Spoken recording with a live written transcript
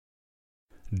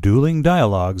Dueling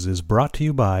Dialogues is brought to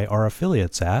you by our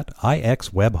affiliates at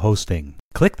IX Web Hosting.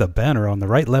 Click the banner on the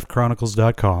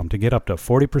rightleftchronicles.com to get up to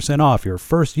 40% off your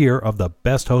first year of the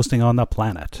best hosting on the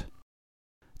planet.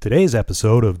 Today's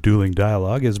episode of Dueling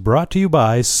Dialogue is brought to you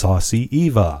by Saucy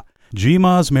Eva.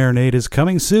 Gma's marinade is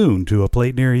coming soon to a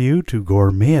plate near you to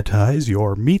gourmetize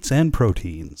your meats and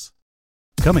proteins.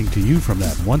 Coming to you from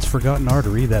that once-forgotten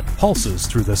artery that pulses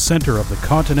through the center of the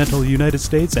continental United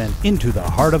States and into the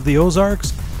heart of the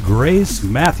Ozarks, Grace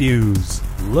Matthews.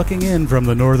 Looking in from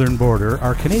the northern border,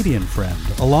 our Canadian friend,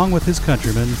 along with his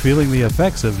countrymen feeling the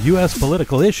effects of U.S.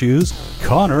 political issues,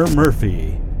 Connor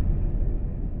Murphy.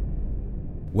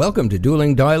 Welcome to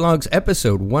Dueling Dialogues,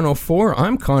 episode 104.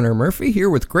 I'm Connor Murphy, here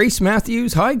with Grace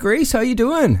Matthews. Hi, Grace. How you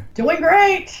doing? Doing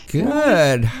great.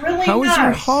 Good. Really How was nice.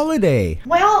 your holiday?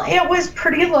 Well, it was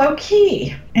pretty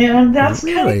low-key, and that's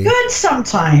kind of good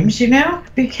sometimes,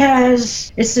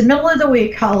 because it's the middle of the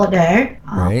week holiday.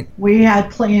 Right. We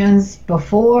had plans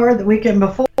before, the weekend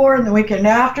before, and the weekend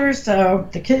after, so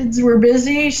the kids were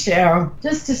busy, so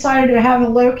just decided to have a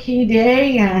low-key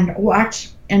day and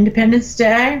watch Independence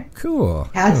Day. Cool.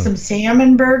 Had some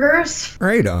salmon burgers.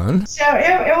 Right on. So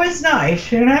it was nice,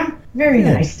 Very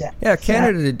nice day. Yeah,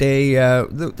 Canada Day,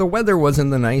 the weather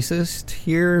wasn't the nicest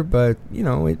here, but,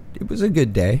 it was a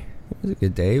good day. It was a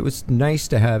good day. It was nice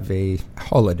to have a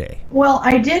holiday. Well,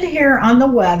 I did hear on the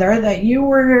weather that you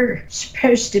were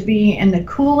supposed to be in the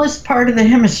coolest part of the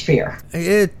hemisphere.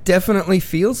 It definitely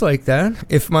feels like that.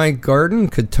 If my garden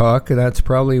could talk, that's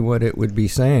probably what it would be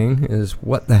saying, is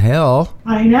what the hell?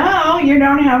 I know. You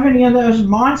don't have any of those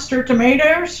monster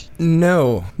tomatoes?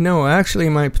 No, actually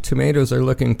my tomatoes are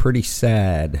looking pretty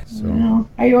sad. So. Well,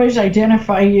 I always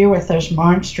identify you with those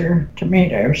monster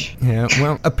tomatoes. Yeah,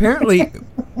 well, apparently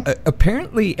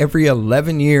every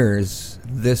 11 years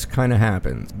this kind of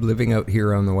happens. Living out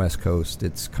here on the West Coast,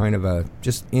 it's kind of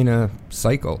just in a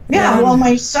cycle. Yeah, well,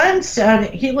 my son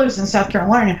said, he lives in South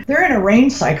Carolina, they're in a rain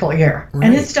cycle here. Right.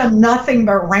 And it's done nothing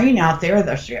but rain out there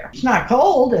this year. It's not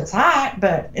cold, it's hot,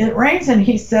 but it rains. And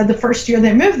he said the first year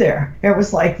they moved there, it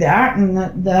was like that. And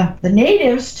the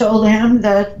natives told him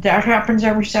that happens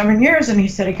every 7 years. And he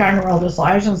said he kind of rolled his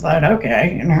eyes and said,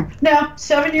 okay, No,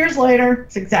 7 years later,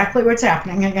 it's exactly what's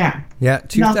happening again. Yeah,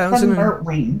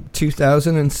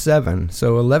 2007,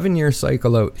 so 11-year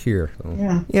cycle out here.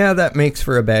 So, yeah, that makes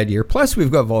for a bad year. Plus,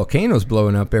 we've got volcanoes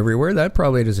blowing up everywhere. That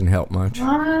probably doesn't help much.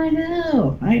 I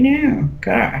know.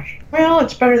 Gosh. Well,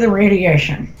 it's better than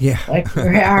radiation. Yeah. Like you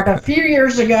had a few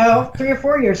years ago, 3 or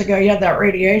 4 years ago, you had that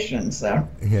radiation, so.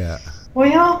 Yeah.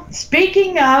 Well,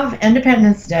 speaking of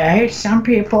Independence Day, some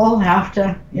people have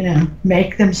to,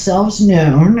 make themselves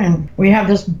known, and we have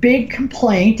this big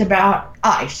complaint about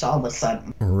ICE all of a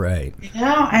sudden. Right.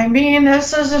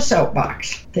 This is a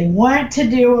soapbox. They want to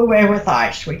do away with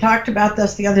ICE. We talked about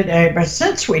this the other day, but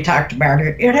since we talked about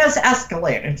it, it has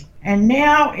escalated. And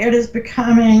now it is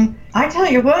becoming, I tell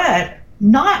you what,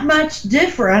 not much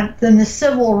different than the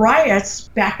civil riots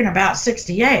back in about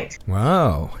 68.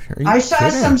 Wow. I saw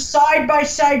some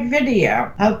side-by-side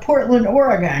video of Portland,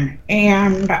 Oregon,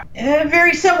 and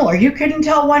very similar. You couldn't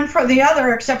tell one from the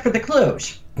other except for the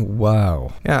clues.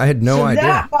 Wow. Yeah, I had no idea.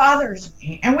 That bothers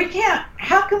me. And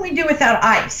how can we do without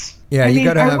ICE? Yeah,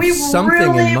 got to have something in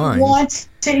mind. Are we really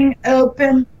wanting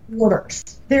open borders?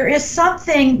 There is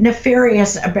something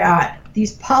nefarious about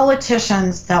these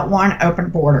politicians that want open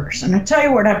borders. And I'll tell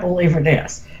you what I believe it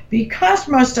is. Because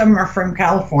most of them are from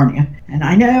California, and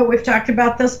I know we've talked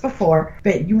about this before,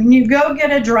 but when you go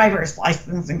get a driver's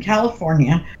license in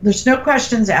California, there's no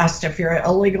questions asked if you're an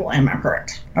illegal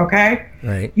immigrant, okay?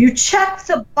 Right. You check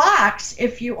the box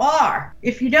if you are.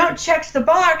 If you don't check the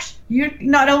box, you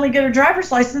not only get a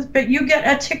driver's license, but you get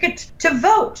a ticket to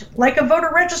vote, like a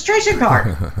voter registration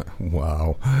card.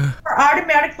 Wow. Are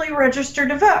automatically registered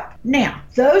to vote. Now,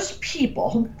 those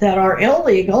people that are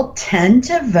illegal tend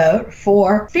to vote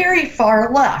for very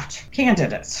far left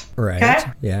candidates. Right.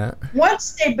 Okay? Yeah.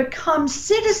 Once they become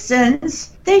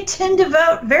citizens, they tend to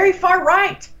vote very far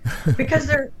right because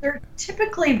they're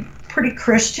typically pretty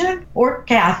Christian or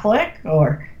Catholic,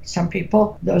 or some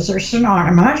people, those are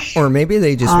synonymous. Or maybe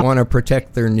they just want to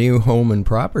protect their new home and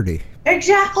property.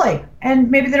 Exactly.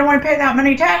 And maybe they don't want to pay that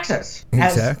many taxes.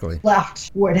 Exactly. As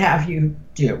left would have you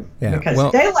do. Yeah,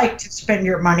 because they like to spend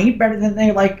your money better than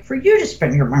they like for you to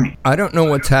spend your money. I don't know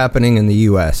what's happening in the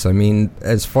U.S. I mean,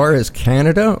 as far as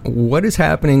Canada, what is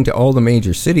happening to all the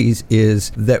major cities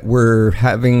is that we're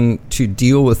having to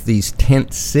deal with these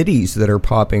tent cities that are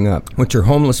popping up, which are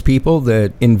homeless people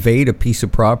that invade a piece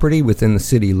of property within the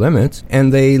city limits,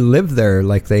 and they live there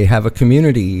like they have a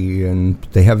community and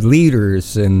they have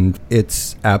leaders, and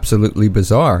it's absolutely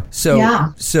bizarre.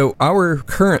 So our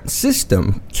current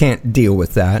system can't deal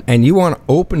with that, and you want to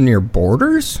open your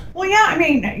borders? Well, yeah, I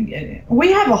mean,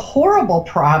 we have a horrible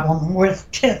problem with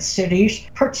tent cities,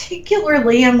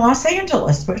 particularly in Los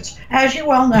Angeles, which, as you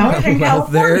well know, is in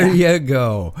California. There you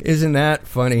go. Isn't that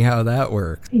funny how that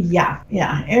works? Yeah,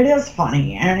 it is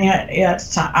funny. And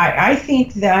I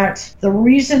think that the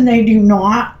reason they do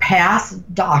not pass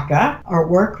DACA or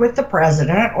work with the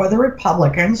president or the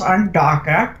Republicans on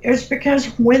DACA is because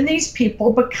when these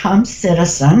people become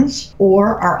citizens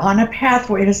or are on a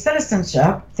pathway to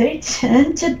citizenship, they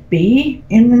tend to be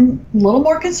a little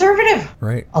more conservative.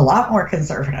 Right. A lot more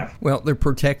conservative. Well, they're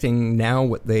protecting now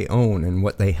what they own and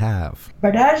what they have.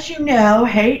 But as you know,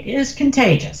 hate is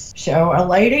contagious. So a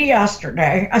lady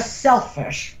yesterday, a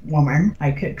selfish woman,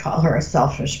 I could call her a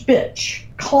selfish bitch,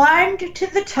 climbed to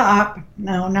the top.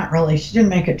 No, not really. She didn't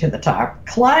make it to the top.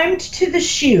 Climbed to the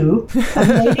shoe of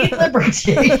Lady Liberty.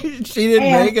 She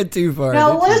didn't make it too far.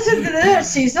 Now listen to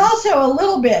this. She's also a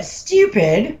little bit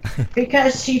stupid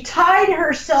because she tied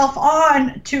herself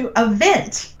on to a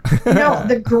vent. You know,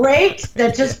 the grate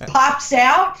that just pops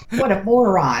out. What a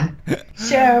moron.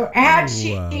 So had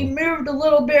she moved a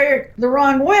little bit the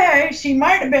wrong way, she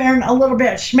might have been a little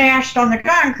bit smashed on the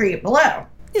concrete below.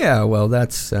 Yeah, well,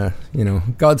 that's,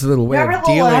 God's little way of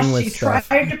dealing with stuff.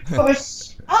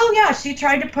 She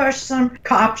tried to push some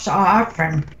cops off,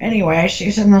 and anyway,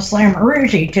 she's in the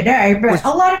Slammaroozy today, but a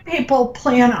lot of people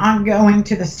plan on going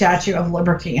to the Statue of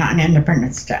Liberty on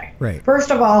Independence Day. Right.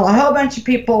 First of all, a whole bunch of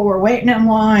people were waiting in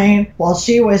line while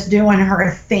she was doing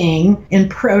her thing in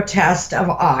protest of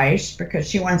ICE, because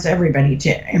she wants everybody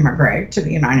to immigrate to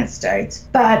the United States.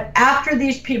 But after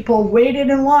these people waited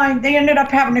in line, they ended up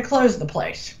having to close the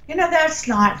place. You know, that's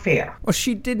not fair. Well,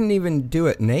 she didn't even do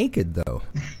it naked, though.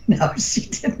 No, she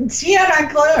didn't. She had on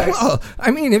clothes. Well, I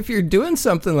mean, if you're doing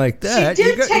something like that,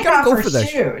 you gotta go for for that.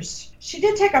 Shoes. She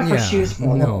did take off her shoes for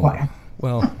a little while.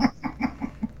 Well,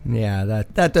 yeah,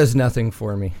 that does nothing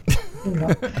for me.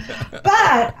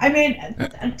 But, I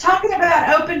mean, talking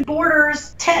about open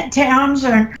borders, tent towns,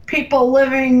 and people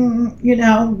living,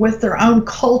 with their own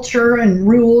culture and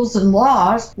rules and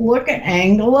laws, look at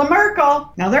Angela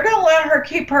Merkel. Now, they're going to let her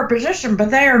keep her position,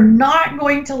 but they are not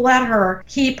going to let her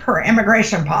keep her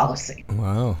immigration policy.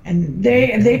 Wow. And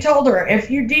they told her,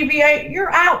 if you deviate,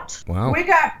 you're out. Wow. We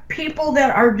got people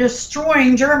that are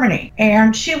destroying Germany.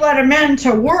 And she let them in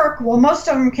to work. Well, most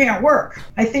of them can't work.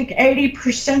 I think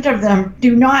 80% of them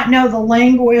do not know the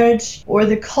language or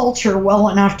the culture well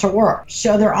enough to work.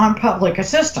 So they're on public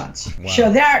assistance. Wow.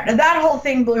 So that whole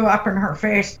thing blew up in her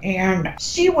face. And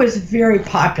she was very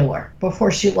popular before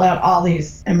she let all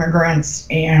these immigrants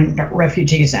and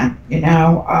refugees in,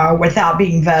 without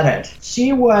being vetted.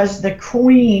 She was the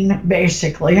queen,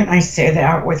 basically, and I say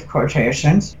that with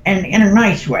quotations, and in a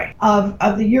nice way, of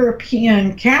the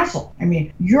European Council. I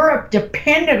mean, Europe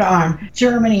depended on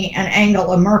Germany and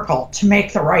Angela Merkel to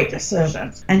make the right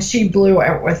decisions, and she blew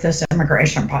it with this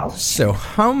immigration policy. So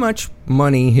how much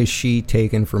money has she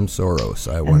taken from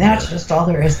Soros, I wonder? And that's just all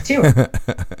there is to it.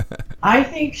 I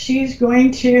think she's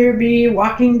going to be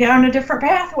walking down a different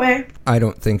pathway. I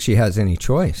don't think she has any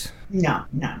choice. No.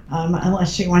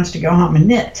 Unless she wants to go home and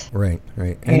knit. Right.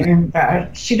 And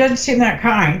she doesn't seem that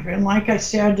kind. And like I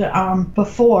said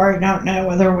before, I don't know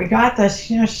whether we got this,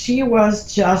 she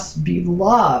was just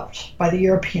beloved by the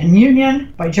European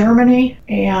Union, by Germany,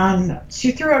 and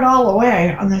she threw it all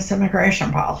away on this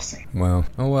immigration policy. Wow.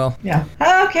 Oh, well. Yeah.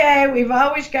 Okay, we've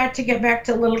always got to get back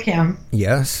to Little Kim.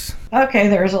 Yes. Okay,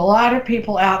 there's a lot of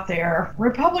people out there,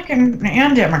 Republican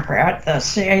and Democrat, that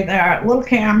say that Little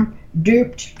Kim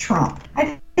duped Trump.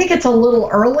 I think it's a little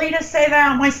early to say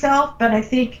that myself, but I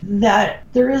think that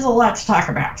there is a lot to talk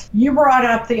about. You brought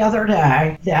up the other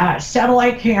day that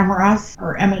satellite cameras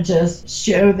or images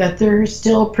show that they're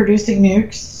still producing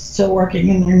nukes, still working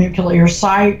in their nuclear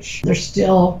sites. They're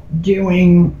still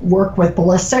doing work with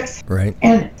ballistics. Right.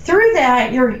 And through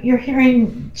that, you're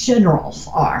hearing generals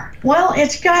are. Well,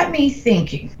 it's got me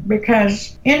thinking,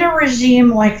 because in a regime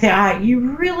like that, you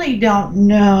really don't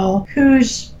know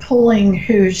who's pulling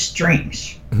whose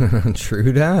strings.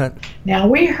 True that. Now,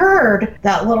 we heard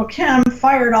that Little Kim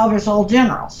fired all of his old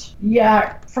generals.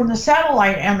 Yet, from the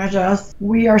satellite images,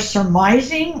 we are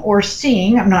surmising or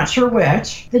seeing, I'm not sure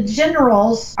which, the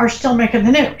generals are still making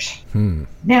the nukes.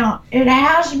 Now, it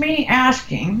has me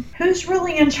asking, who's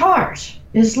really in charge?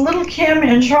 Is Little Kim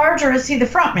in charge, or is he the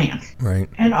front man? Right.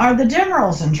 And are the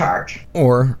generals in charge?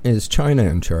 Or is China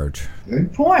in charge?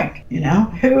 Good point.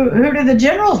 Who do the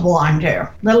generals belong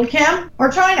to? Little Kim or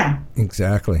China?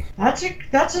 Exactly. That's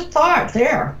a thought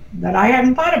there that I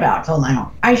hadn't thought about till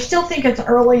now. I still think it's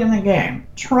early in the game.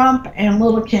 Trump and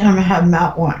Little Kim have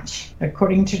met once.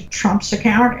 According to Trump's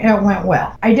account, it went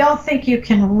well. I don't think you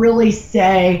can really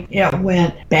say it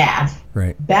went bad.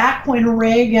 Right. Back when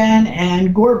Reagan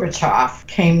and Gorbachev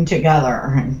came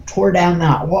together and tore down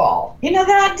that wall,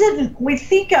 we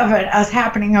think of it as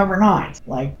happening overnight.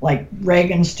 Like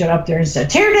Reagan stood up there and said,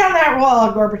 tear down that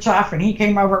wall, Gorbachev, and he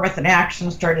came over with an axe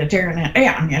and started tearing it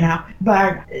down,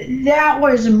 But that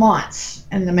was months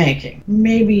in the making,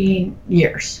 maybe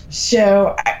years.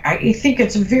 So I think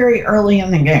it's very early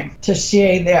in the game to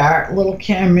say that Little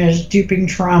Kim is duping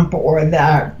Trump or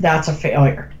that that's a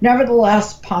failure.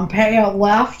 Nevertheless, Pompeo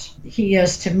left. He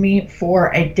is to meet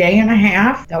for a day and a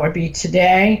half. That would be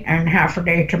today and half a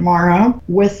day tomorrow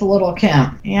with Little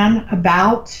Kim and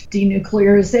about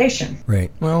denuclearization.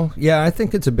 Right. Well, yeah, I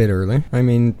think it's a bit early. I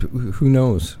mean, who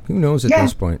knows? Who knows at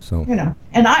this point? So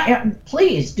and I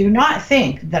please do not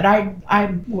think that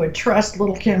I would trust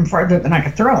Little Kim further than I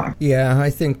could throw him. Yeah, I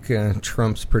think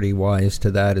Trump's pretty wise to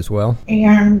that as well.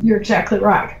 And you're exactly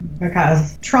right,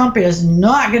 because Trump is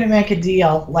not going to make a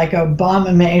deal like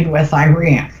Obama made with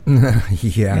Iran.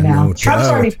 Yeah, no Trump's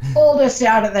doubt. already pulled us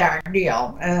out of that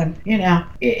deal. And,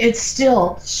 it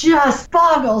still just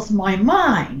boggles my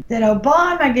mind that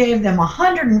Obama gave them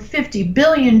 $150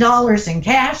 billion in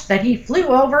cash that he flew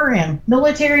over in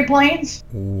military planes.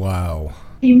 Wow.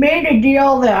 He made a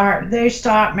deal that they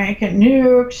stopped making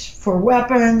nukes for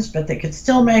weapons, but they could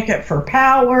still make it for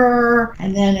power.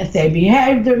 And then if they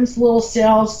behaved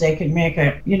themselves, they could make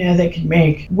it, they could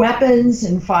make weapons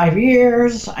in 5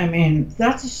 years. I mean,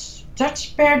 that's a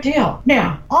bad deal.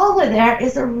 Now, all of that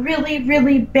is a really,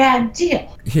 really bad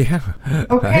deal. Yeah,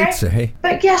 okay? I'd say.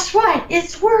 But guess what?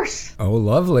 It's worse. Oh,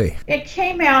 lovely. It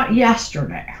came out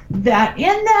yesterday that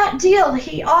in that deal,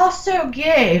 he also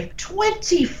gave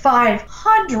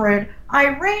 2,500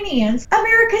 Iranians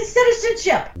American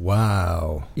citizenship.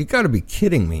 Wow. You got to be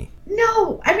kidding me.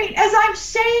 No, I mean, as I'm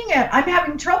saying it, I'm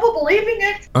having trouble believing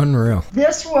it. Unreal.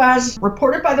 This was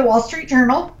reported by the Wall Street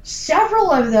Journal. Several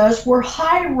of those were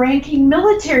high-ranking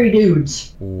military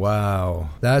dudes. Wow.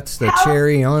 That's the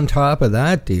cherry on top of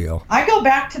that deal. I go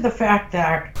back to the fact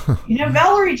that,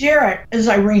 Valerie Jarrett is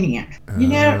Iranian.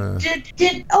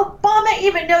 Did Obama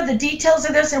even know the details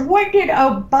of this? And what did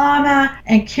Obama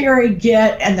and Kerry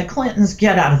get and the Clintons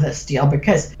get out of this deal?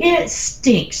 Because it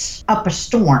stinks up a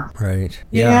storm. Right.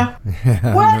 Yeah.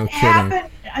 Yeah, what no happened?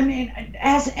 kidding. I mean,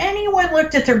 has anyone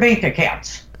looked at their bank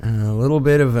accounts? A little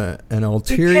bit of an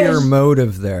ulterior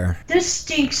motive there. This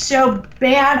stinks so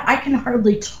bad, I can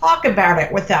hardly talk about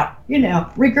it without,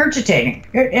 regurgitating.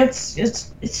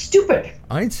 It's stupid.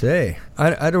 I'd say.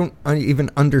 I don't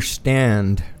even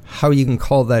understand how you can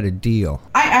call that a deal.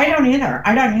 I don't either.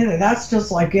 That's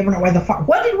just like giving away the farm.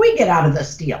 What did we get out of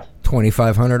this deal?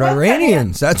 2,500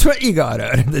 Iranians. That's what you got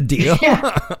out of the deal.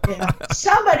 Yeah.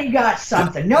 Somebody got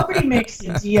something. Nobody makes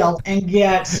a deal and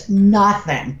gets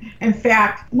nothing. In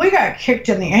fact, we got kicked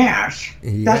in the ass.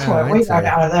 That's what we got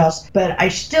out of this. But I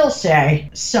still say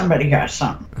somebody got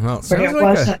something. Well, but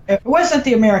it wasn't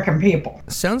the American people.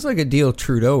 Sounds like a deal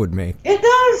Trudeau would make. It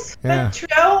does. Yeah. But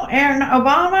Trudeau and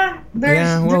Obama,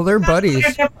 they're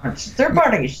buddies. They're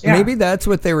buddies. Yeah. Maybe that's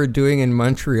what they were doing in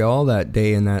Montreal that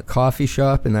day in that coffee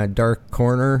shop in that dark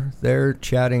corner there,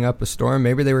 chatting up a storm.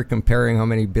 Maybe they were comparing how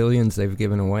many billions they've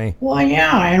given away. Well,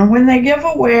 yeah, and when they give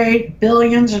away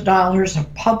billions of dollars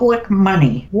of public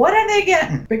money, what are they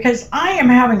getting? Because I am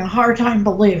having a hard time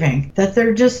believing that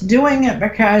they're just doing it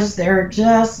because they're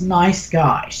just nice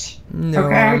guys. No,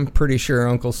 okay? I'm pretty sure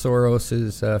Uncle Soros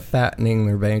is fattening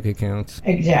their bank accounts.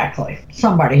 Exactly.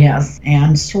 Somebody has.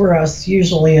 And Soros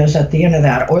usually is at the end of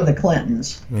that, or the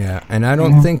Clintons. Yeah, and I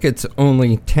don't think it's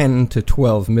only 10 to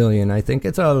 12 million. I think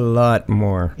it's a lot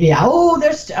more. Yeah,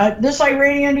 this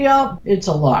Iranian deal, it's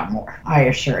a lot more, I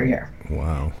assure you.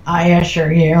 Wow. I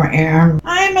assure you, and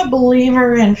I'm a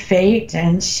believer in fate,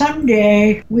 and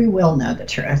someday we will know the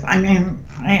truth. I mean,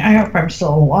 I hope I'm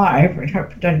still alive. I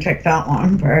hope it doesn't take that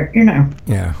long, but,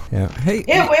 Yeah. Hey,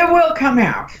 it will come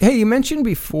out. Hey, you mentioned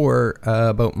before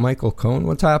about Michael Cohen.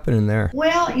 What's happening there?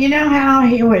 Well, you know how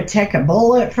he would take a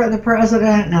bullet for the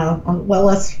president? Now, well,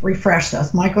 let's refresh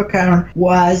this. Michael Cohen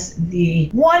was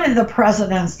one of the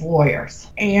president's lawyers,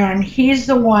 and he's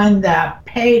the one that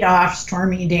paid off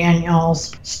Stormy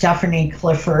Daniels. Stephanie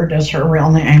Clifford is her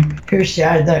real name, who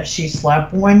said that she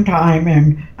slept one time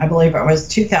in, I believe it was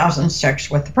 2006,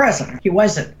 with the president. He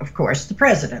wasn't, of course, the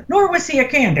president, nor was he a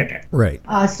candidate. Right.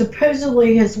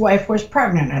 Supposedly his wife was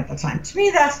pregnant at the time. To me,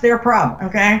 that's their problem,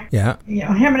 okay? Yeah.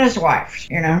 Him and his wife,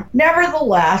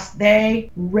 Nevertheless, they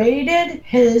raided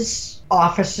his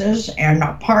offices and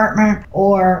apartment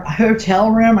or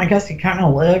hotel room. I guess he kind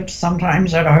of lived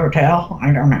sometimes at a hotel.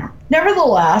 I don't know.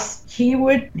 Nevertheless,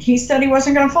 he said he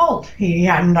wasn't going to fold. He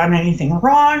hadn't done anything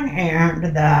wrong,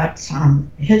 and that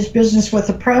his business with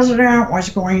the president was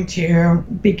going to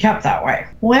be kept that way.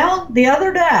 Well, the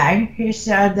other day, he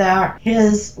said that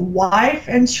his wife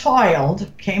and child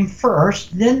came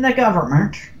first, then the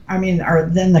government.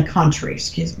 Then the country,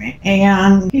 excuse me.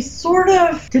 And he sort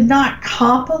of did not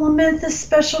compliment the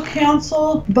special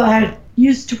counsel, but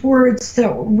used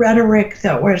rhetoric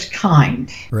that was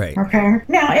kind. Right. Okay.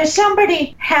 Now, if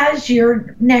somebody has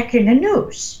your neck in a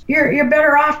noose, you're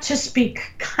better off to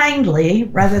speak kindly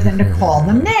rather than to call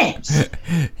them names.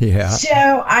 Yeah.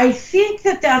 So I think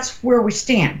that's where we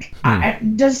stand.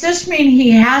 Does this mean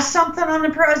he has something on the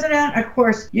president? Of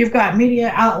course, you've got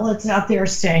media outlets out there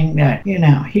saying that,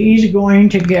 he's going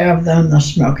to give them the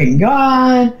smoking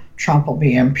gun. Trump will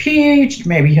be impeached.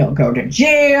 Maybe he'll go to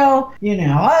jail.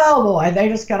 Oh boy, they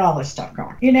just got all this stuff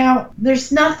going.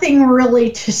 There's nothing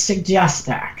really to suggest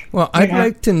that. Well, I'd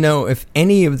like to know if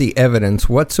any of the evidence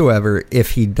whatsoever,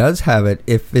 if he does have it,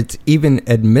 if it's even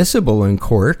admissible in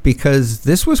court, because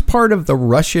this was part of the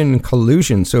Russian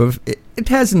collusion. So if it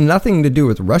has nothing to do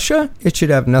with Russia, it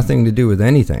should have nothing to do with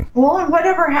anything. Well, and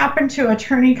whatever happened to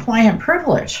attorney-client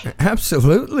privilege?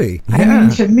 Absolutely. Yeah.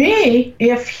 To me,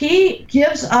 if he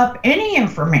gives up any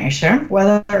information,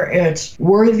 whether it's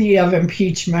worthy of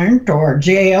impeachment or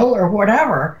jail or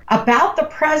whatever, about the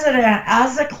president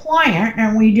as a client,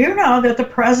 and we do know that the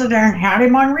president had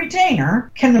him on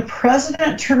retainer, can the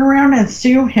president turn around and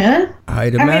sue him?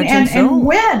 I'd imagine so. And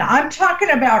when? I'm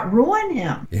talking about ruin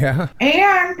him. Yeah.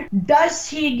 And does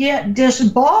he get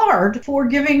disbarred for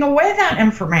giving away that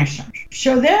information?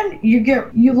 So then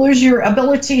you lose your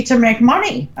ability to make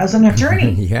money as an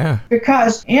attorney. Yeah.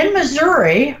 Because in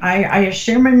Missouri, I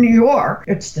assume in New York,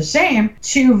 it's the same,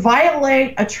 to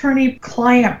violate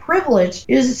attorney-client privilege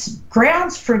is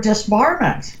grounds for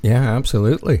disbarment. Yeah,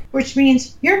 absolutely. Which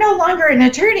means you're no longer an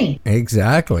attorney.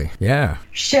 Exactly. Yeah.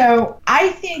 So I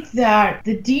think that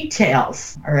the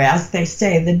details, or as they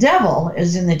say, the devil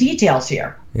is in the details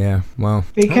here. Yeah, well.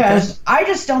 Because I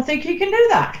just don't think he can do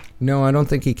that. No, I don't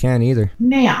think he can either.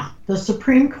 Now, the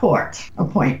Supreme Court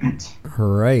appointment.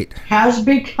 Right. Has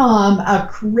become a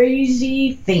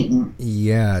crazy thing.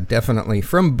 Yeah, definitely.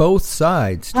 From both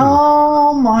sides, too.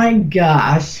 Oh, my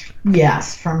gosh.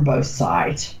 Yes, from both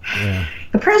sides. Yeah.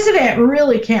 The president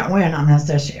really can't win on this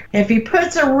issue. If he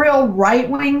puts a real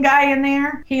right-wing guy in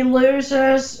there, he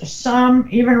loses some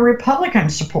even Republican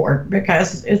support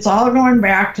because it's all going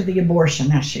back to the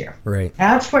abortion issue. Right.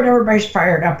 That's what everybody's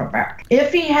fired up about.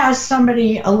 If he has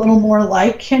somebody a little more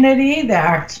like Kennedy,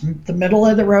 that's the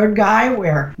middle-of-the-road guy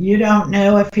where you don't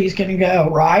know if he's going to go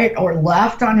right or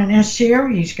left on an issue,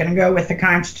 he's going to go with the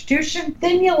Constitution,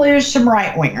 then you lose some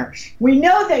right-wingers. We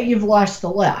know that you've lost the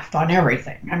left on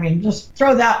everything. Just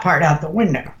throw that part out the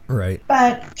window. Right.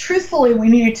 But truthfully, we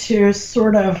need to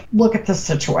sort of look at the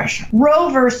situation. Roe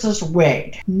versus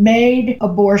Wade made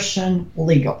abortion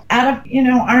legal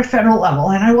on a federal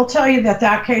level. And I will tell you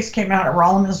that case came out of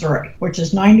Rolla, Missouri, which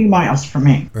is 90 miles from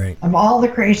me. Right. Of all the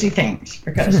crazy things,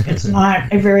 because it's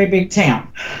not a very big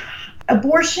town.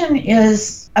 Abortion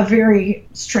is a very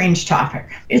strange topic.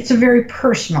 It's a very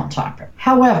personal topic.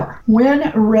 However,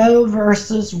 when Roe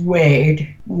versus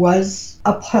Wade was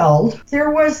upheld,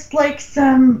 there was like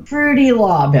some fruity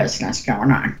law business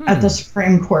going on at the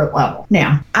Supreme Court level.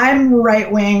 Now, I'm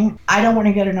right-wing. I don't want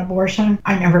to get an abortion.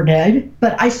 I never did.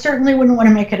 But I certainly wouldn't want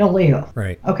to make it illegal.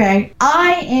 Right. Okay?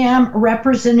 I am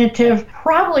representative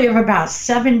probably of about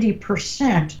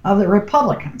 70% of the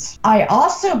Republicans. I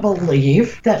also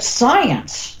believe that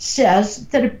science says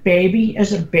that a baby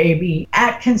is a baby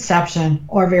at conception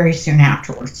or very soon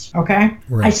afterwards. Okay?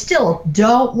 Right. I still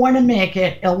don't want to make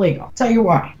it illegal. Tell you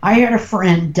why. I had a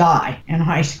friend die in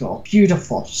high school.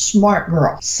 Beautiful, smart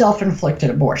girl. Self-inflicted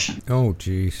abortion. Oh,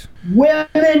 geez.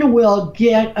 Women will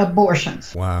get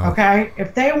abortions. Wow. Okay?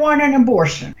 If they want an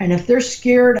abortion and if they're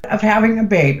scared of having a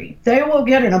baby, they will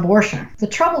get an abortion. The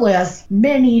trouble is,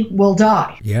 many will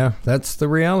die. Yeah, that's the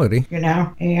reality.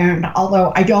 And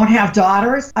although I don't have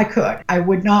daughters, I could. I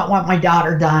would not want my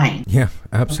daughter dying. Yeah,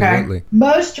 absolutely. Okay?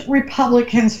 Most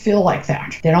Republicans feel like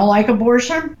that. They don't like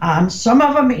abortion. Some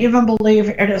of them even believe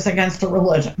it is against the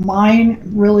religion. Mine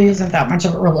really isn't that much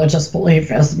of a religious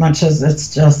belief as much as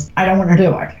it's just, I don't want to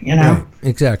do it, you know? Yeah,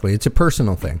 exactly. It's a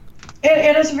personal thing.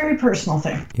 It is a very personal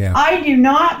thing. Yeah. I do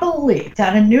not believe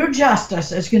that a new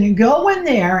justice is going to go in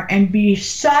there and be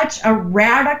such a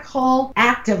radical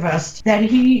activist that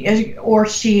he is or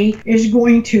she is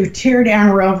going to tear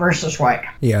down Roe versus Wade.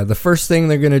 Yeah, the first thing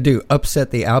they're going to do, upset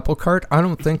the apple cart? I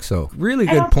don't think so. Really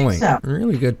good point. So.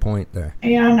 Really good point there.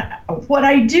 And what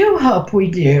I do hope we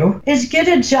do is get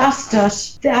a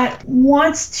justice that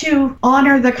wants to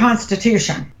honor the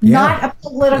Constitution, not a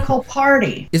political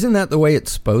party. Isn't that the way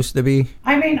it's supposed to be?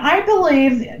 I mean, I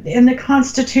believe in the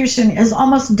Constitution is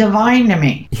almost divine to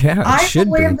me. Yeah, it should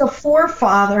be. I believe the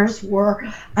forefathers were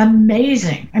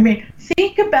amazing. I mean,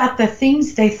 think about the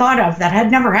things they thought of that had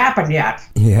never happened yet.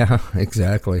 Yeah,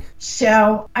 exactly.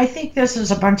 So I think this is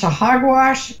a bunch of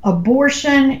hogwash.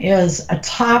 Abortion is a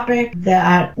topic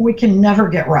that we can never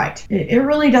get right. It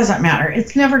really doesn't matter.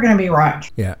 It's never going to be right.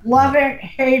 Yeah. Love it,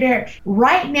 hate it.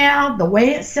 Right now, the way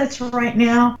it sits right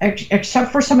now,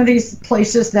 except for some of these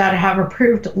places that have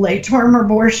approved late-term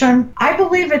abortion, I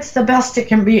believe it's the best it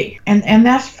can be. And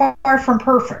that's far from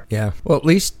perfect. Yeah. Well, at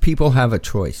least people have a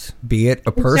choice. Be it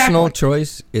a personal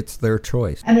choice, it's their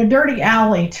choice. And a dirty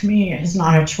alley, to me, is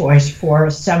not a choice for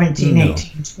a 17, 18,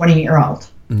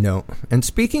 20-year-old. No. And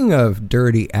speaking of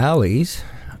dirty alleys,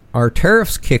 our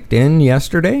tariffs kicked in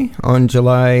yesterday on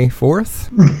July 4th.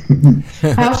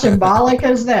 How symbolic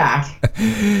is that?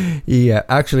 Yeah,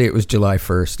 actually it was July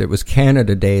 1st. It was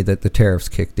Canada Day that the tariffs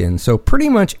kicked in. So pretty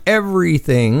much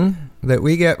everything that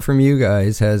we get from you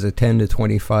guys has a 10 to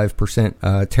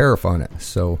 25% tariff on it.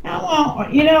 So, well,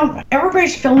 you know,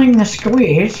 everybody's feeling the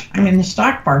squeeze. I mean, the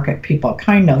stock market people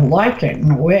kind of like it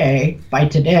in a way. By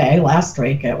today, last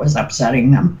week, it was upsetting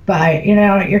them. But, you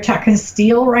know, you're talking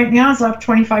steel right now is up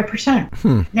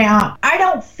 25%. Now, I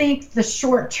don't think the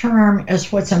short term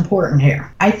is what's important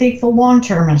here. I think the long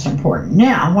term is important.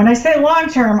 Now, when I say long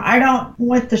term, I don't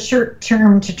want the short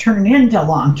term to turn into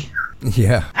long term.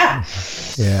 Yeah.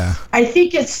 Yeah. I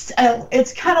think it's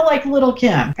kind of like Little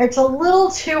Kim. It's a little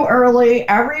too early.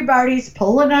 Everybody's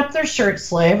pulling up their shirt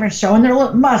sleeve and showing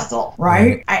their muscle,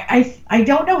 right? I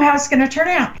don't know how it's going to turn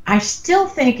out. I still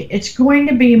think it's going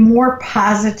to be more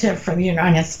positive for the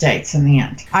United States in the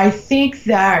end. I think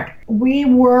that we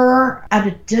were at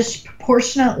a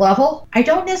disproportionate level. I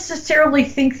don't necessarily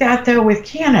think that, though, with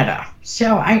Canada.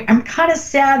 So I'm kind of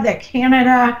sad that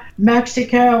Canada,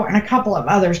 Mexico, and a couple of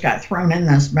others got thrown in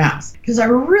this mess, because I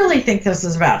really think this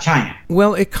is about China.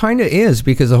 Well, it kind of is,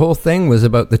 because the whole thing was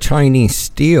about the Chinese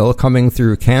steel coming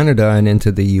through Canada and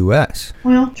into the U.S.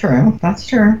 Well, true. That's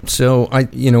true. So,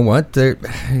 you know what?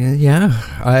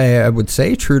 I would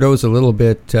say Trudeau's a little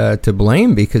bit to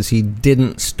blame, because he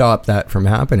didn't stop that from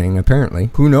happening,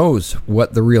 apparently. Who knows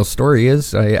what the real story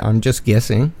is? I'm just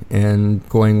guessing and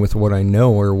going with what I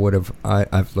know or what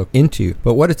I've looked into.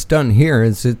 But what it's done here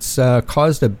is it's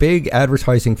caused a big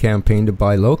advertising campaign to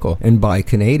buy local and buy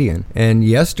Canadian. And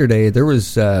yesterday there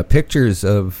was pictures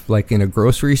of, like, in a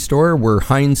grocery store where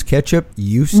Heinz ketchup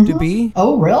used to be.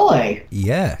 Oh, really?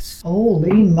 Yes.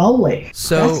 Holy moly.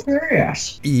 So that's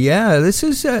serious. Yeah, this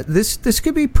is this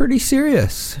could be pretty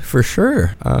serious for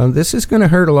sure. This is going to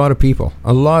hurt a lot of people.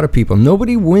 A lot of people.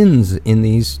 Nobody wins in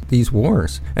these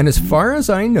wars. And as far as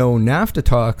I know, NAFTA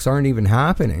talks aren't even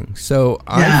happening. So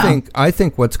I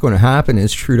think what's going to happen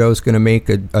is Trudeau's going to make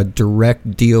a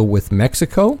direct deal with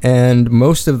Mexico, and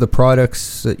most of the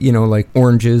products, you know, like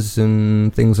oranges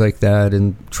and things like that,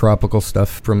 and tropical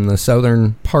stuff from the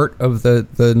southern part of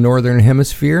the northern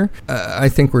hemisphere, I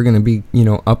think we're going to be, you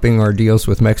know, upping our deals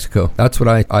with Mexico. That's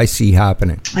what I see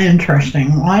happening.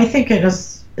 Interesting. Well, I think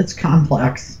it's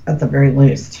complex at the very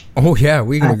least. Oh, yeah,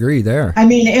 we can agree there. I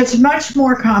mean, it's much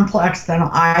more complex than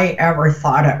I ever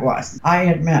thought it was. I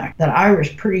admit that I was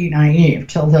pretty naive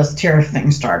till this tariff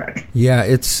thing started. Yeah,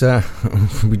 it's,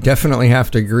 we definitely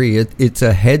have to agree. It's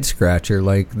a head scratcher.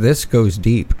 Like, this goes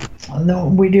deep. No,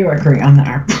 we do agree on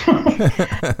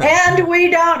that. And we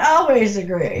don't always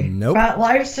agree. Nope. But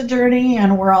life's a journey,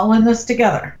 and we're all in this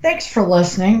together. Thanks for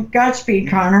listening. Godspeed,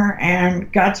 Connor,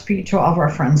 and Godspeed to all of our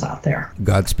friends out there.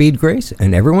 Godspeed, Grace,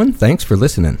 and everyone, thanks for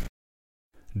listening.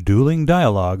 Dueling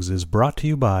Dialogues is brought to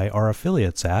you by our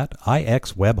affiliates at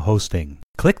IX Web Hosting.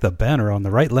 Click the banner on the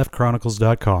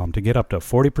rightleftchronicles.com to get up to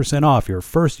 40% off your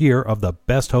first year of the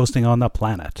best hosting on the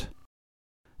planet.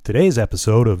 Today's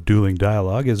episode of Dueling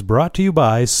Dialogue is brought to you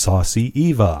by Saucy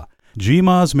Eva.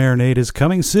 GMA's marinade is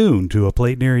coming soon to a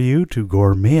plate near you to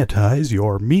gourmetize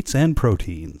your meats and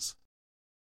proteins.